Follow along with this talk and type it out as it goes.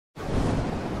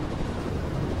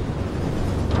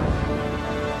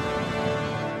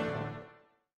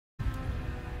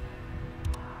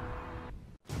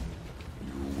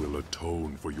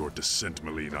your descent,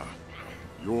 Melina.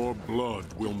 Your blood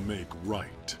will make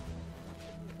right.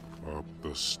 Up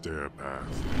the stair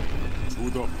path, to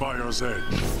the fire's edge.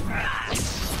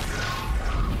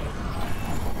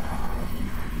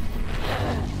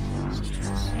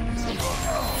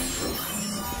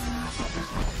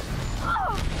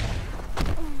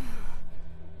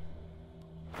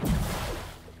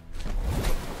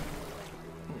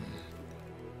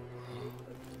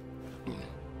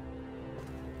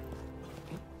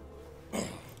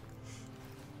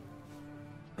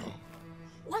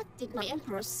 What did my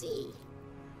emperor see?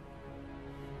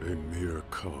 A mere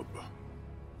cub,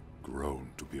 grown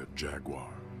to be a jaguar.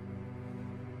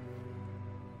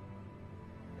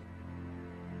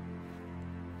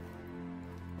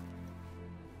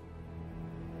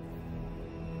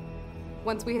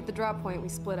 Once we hit the drop point, we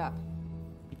split up.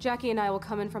 Jackie and I will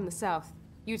come in from the south,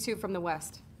 you two from the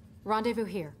west. Rendezvous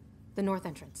here, the north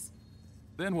entrance.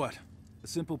 Then what? A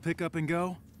simple pick up and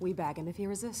go? We bag him if he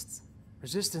resists.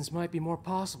 Resistance might be more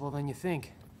possible than you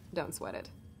think. Don't sweat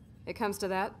it. It comes to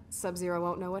that, Subzero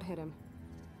won't know what hit him.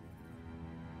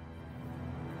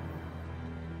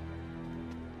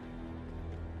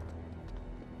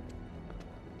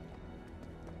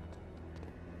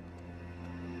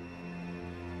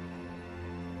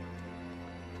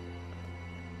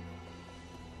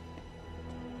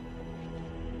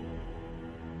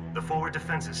 The forward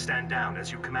defenses stand down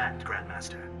as you command,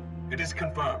 Grandmaster. It is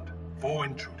confirmed. 4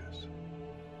 intruders.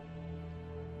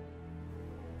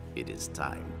 It is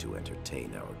time to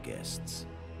entertain our guests.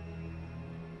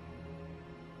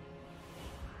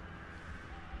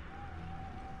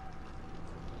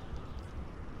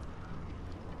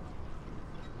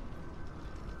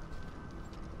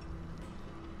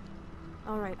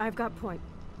 All right, I've got point.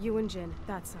 You and Jin,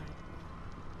 that side.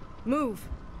 Move!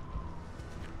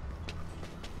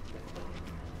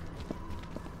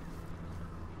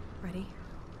 Ready?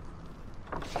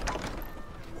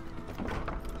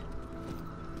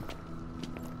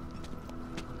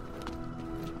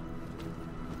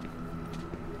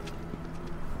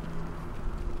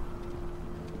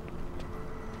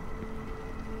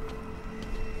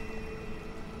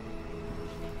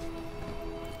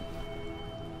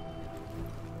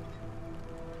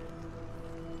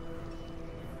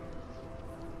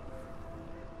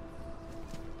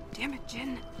 Damn it,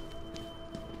 Jin.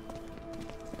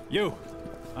 You!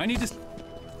 I need to...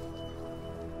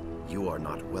 You are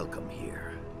not welcome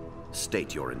here.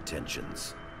 State your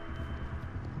intentions.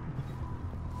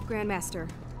 Grandmaster,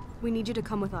 we need you to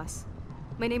come with us.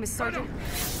 My name is Sergeant...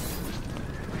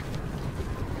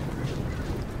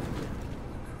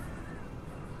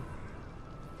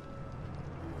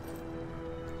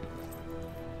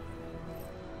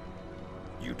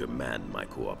 You demand my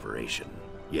cooperation,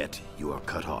 yet you are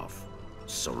cut off,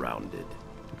 surrounded.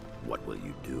 What will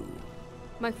you do?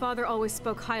 My father always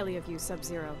spoke highly of you,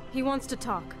 Subzero. He wants to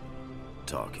talk.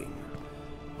 Talking.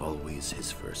 Always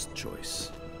his first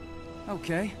choice.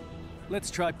 Okay, let's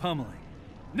try pummeling.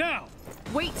 Now!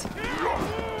 Wait!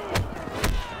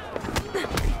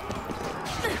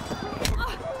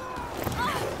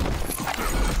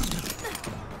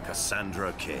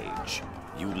 Cassandra Cage.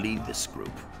 You lead this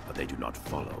group, but they do not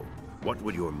follow. What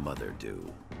would your mother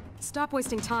do? Stop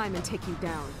wasting time and take you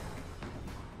down.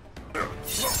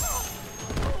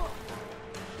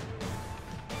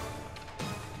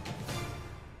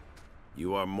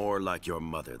 You are more like your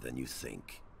mother than you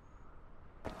think.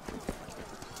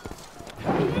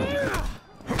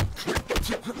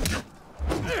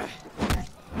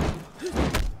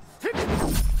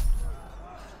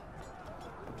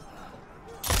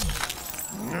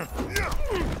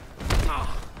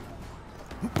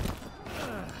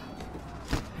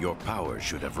 Your power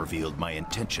should have revealed my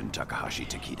intention, Takahashi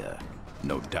Takeda.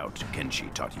 No doubt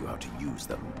Kenshi taught you how to use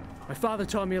them. My father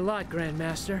taught me a lot,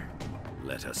 Grandmaster.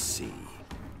 Let us see.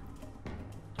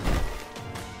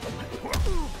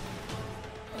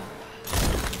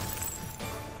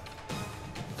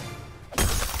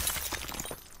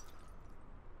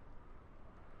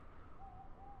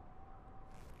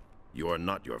 You are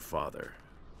not your father.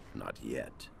 Not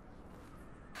yet.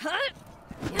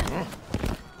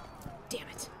 Damn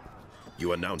it.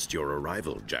 You announced your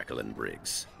arrival, Jacqueline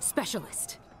Briggs.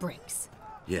 Specialist Briggs.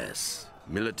 Yes,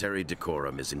 military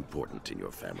decorum is important in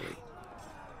your family.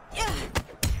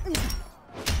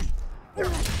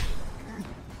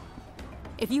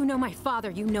 If you know my father,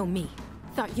 you know me.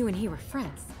 Thought you and he were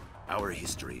friends. Our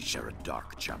histories share a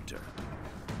dark chapter.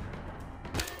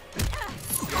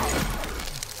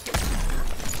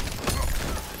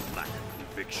 Lack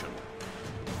conviction.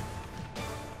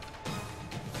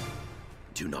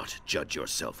 Do not judge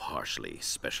yourself harshly,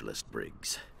 Specialist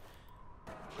Briggs.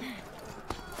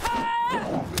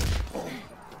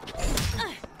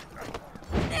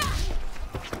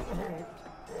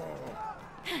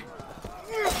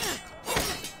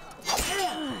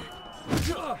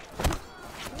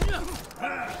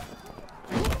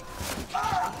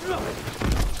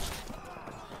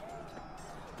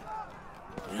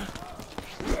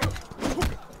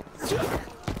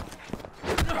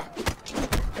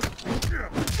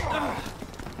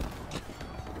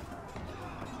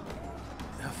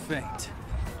 Feint.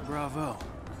 Bravo.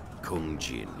 Kung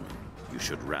Jin, you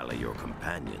should rally your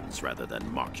companions rather than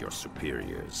mock your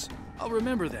superiors. I'll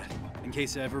remember that, in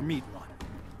case I ever meet one.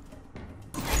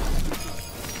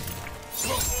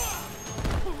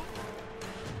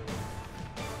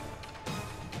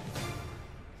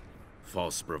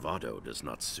 False bravado does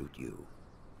not suit you.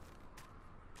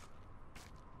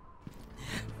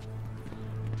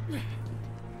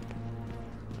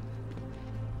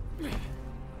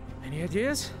 Any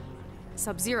ideas?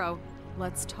 Subzero,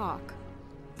 let's talk.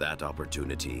 That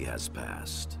opportunity has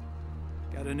passed.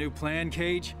 Got a new plan,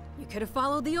 Cage? You could have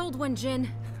followed the old one, Jin.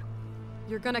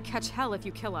 You're gonna catch hell if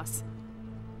you kill us.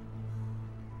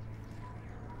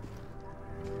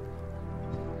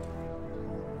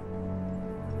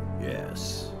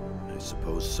 Yes, I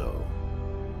suppose so.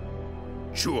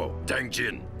 Shuo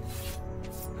Dangjin!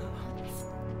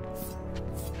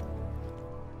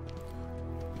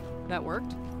 That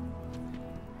worked?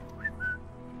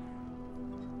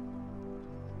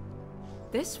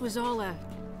 This was all a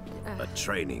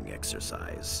training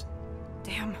exercise.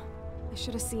 Damn, I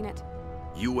should have seen it.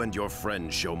 You and your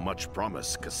friend show much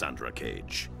promise, Cassandra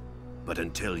Cage. But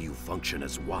until you function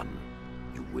as one,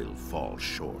 you will fall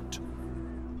short.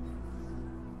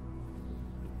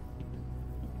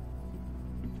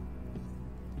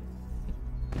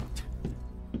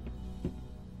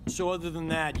 So other than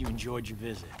that, you enjoyed your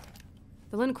visit?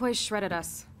 The Lin Kuei shredded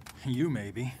us. You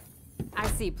maybe. I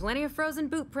see plenty of frozen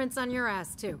boot prints on your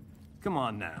ass, too. Come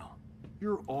on now.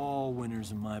 You're all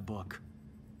winners in my book.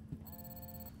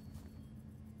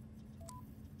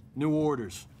 New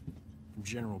orders from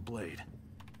General Blade.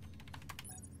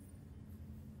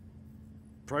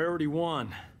 Priority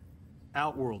 1,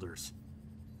 Outworlders.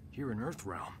 Here in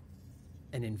Earthrealm.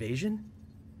 An invasion?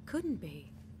 Couldn't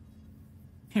be.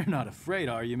 You're not afraid,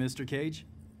 are you, Mr. Cage?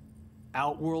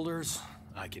 Outworlders,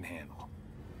 I can handle.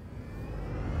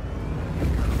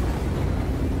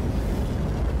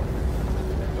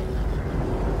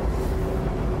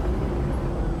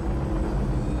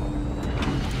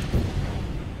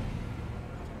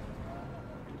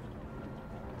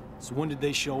 So when did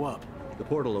they show up? The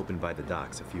portal opened by the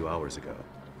docks a few hours ago.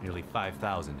 Nearly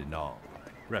 5,000 in all.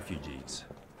 Refugees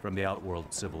from the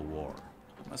Outworld Civil War.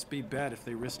 Must be bad if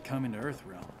they risked coming to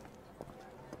Earthrealm.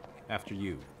 After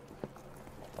you.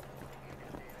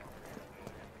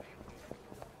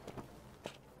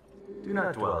 Do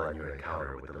not dwell on your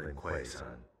encounter with the Lin Kuei,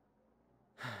 son.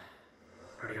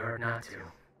 Pretty hard not to.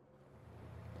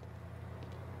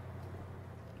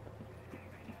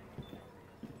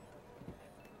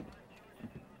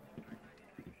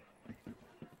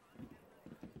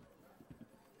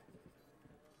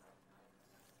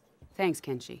 Thanks,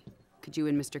 Kenshi. Could you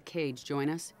and Mr. Cage join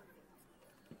us?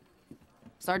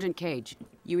 Sergeant Cage,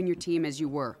 you and your team as you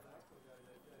were.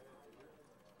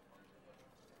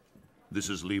 This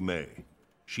is Li Mei.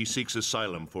 She seeks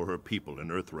asylum for her people in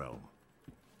Earthrealm.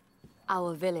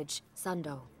 Our village,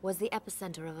 Sundo, was the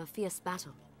epicenter of a fierce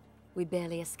battle. We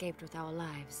barely escaped with our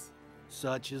lives.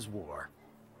 Such is war.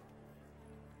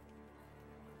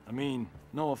 I mean,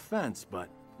 no offense, but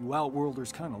you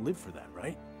Outworlders kind of live for that,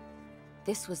 right?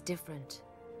 This was different.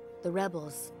 The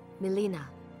rebels, Melina,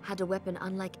 had a weapon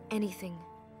unlike anything.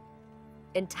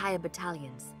 Entire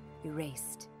battalions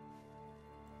erased.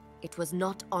 It was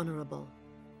not honorable,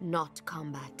 not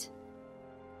combat.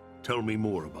 Tell me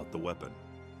more about the weapon.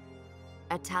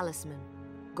 A talisman,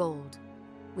 gold,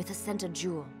 with a center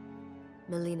jewel.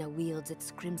 Melina wields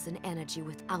its crimson energy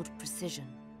without precision.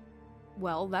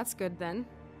 Well, that's good then.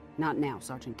 Not now,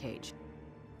 Sergeant Cage.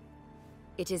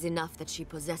 It is enough that she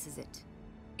possesses it.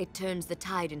 It turns the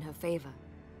tide in her favor.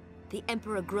 The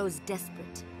Emperor grows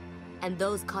desperate, and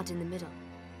those caught in the middle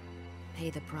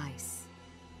pay the price.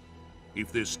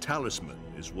 If this talisman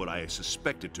is what I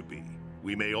suspect it to be,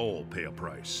 we may all pay a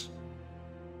price.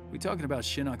 We talking about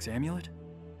Shinnok's amulet?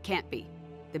 Can't be.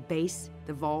 The base,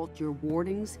 the vault, your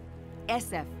wardings.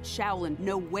 SF, Shaolin,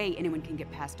 no way anyone can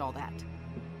get past all that.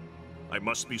 I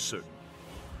must be certain.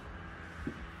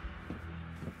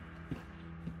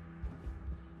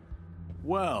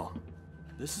 Well,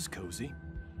 this is cozy.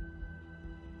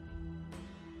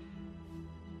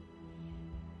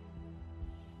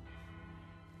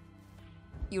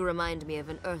 You remind me of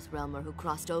an Earthrealmer who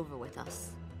crossed over with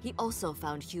us. He also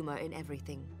found humor in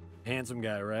everything. Handsome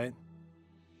guy, right?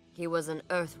 He was an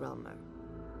Earthrealmer.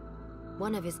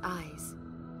 One of his eyes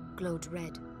glowed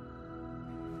red.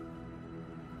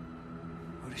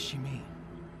 What does she mean?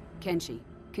 Kenshi,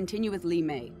 continue with Li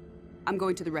Mei. I'm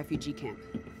going to the refugee camp.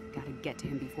 Gotta get to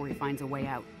him before he finds a way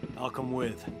out. I'll come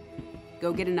with.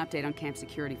 Go get an update on camp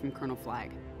security from Colonel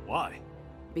Flagg. Why?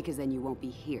 Because then you won't be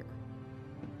here.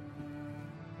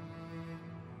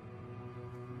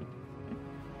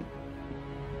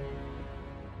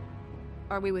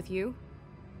 Are we with you?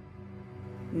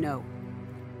 No.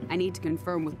 I need to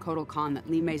confirm with Kotal Khan that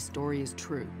Li Mei's story is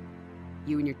true.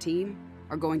 You and your team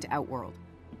are going to Outworld.